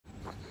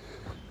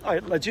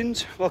Right,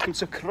 legends, welcome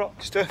to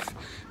Croxteth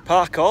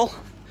Park Hall.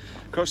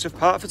 Croxteth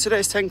Park for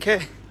today's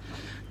 10k.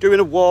 Doing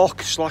a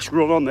walk slash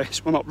run on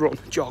this, well not run,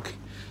 jog.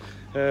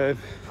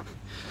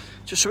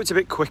 Just so it's a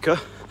bit quicker,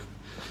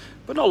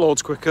 but not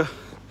loads quicker.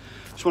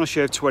 Just want to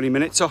shave 20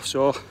 minutes off,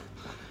 so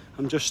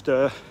I'm just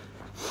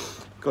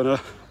gonna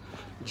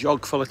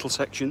jog for little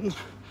sections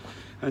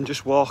and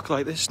just walk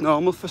like this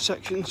normal for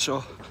sections.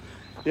 So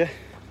yeah,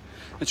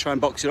 and try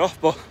and box it off.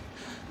 But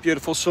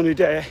beautiful sunny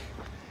day,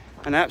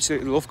 and I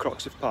absolutely love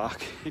Croxteth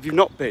Park. If you've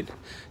not been,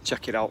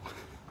 check it out.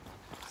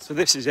 So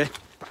this is it,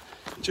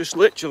 just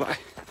literally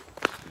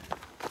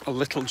a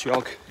little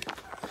jog,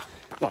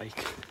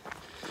 like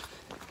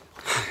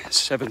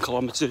 7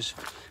 kilometres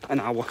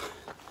an hour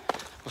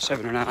or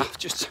 7.5.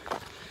 Just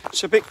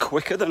it's a bit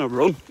quicker than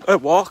a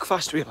walk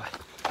fast really,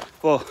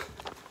 but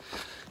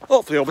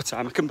hopefully over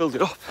time I can build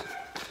it up.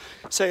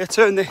 Say I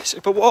turn this,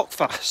 if I walk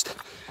fast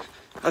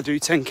I do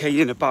 10k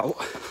in about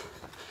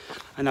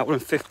an hour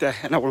and 50,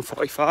 an hour and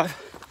 45.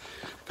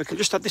 If I can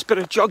just add this bit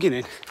of jogging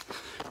in,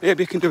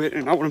 maybe I can do it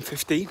in an hour and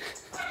 15,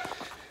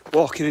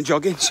 walking and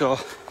jogging. So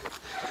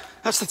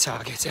that's the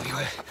target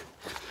anyway.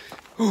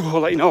 Ooh,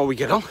 I'll let you know how we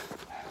get on.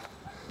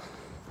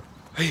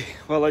 Hey,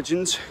 well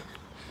legends,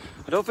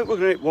 I don't think we're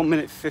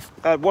going to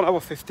hit 1 hour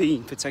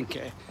 15 for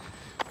 10k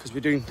because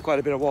we're doing quite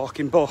a bit of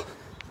walking, but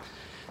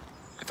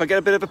if I get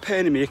a bit of a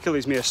pain in my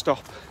Achilles, may I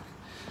stop,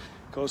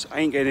 because I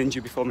ain't getting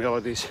injured before my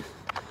holidays.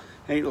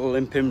 I ain't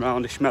limping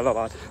round a schmeller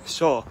lad,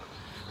 so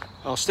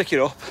I'll stick it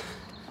up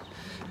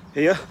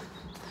here.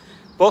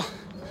 But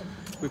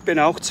we've been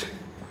out,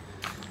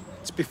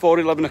 it's before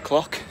 11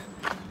 o'clock,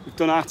 we've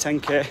done our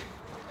 10k.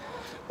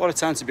 What a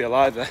time to be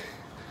alive there.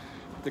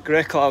 The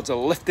grey clouds are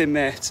lifting,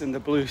 mates, and the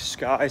blue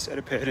skies are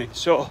appearing.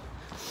 So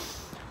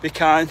be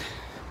kind,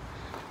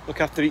 look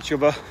after each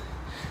other,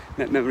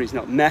 make memories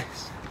not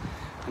mess,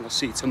 and I'll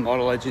see you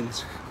tomorrow,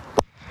 legends.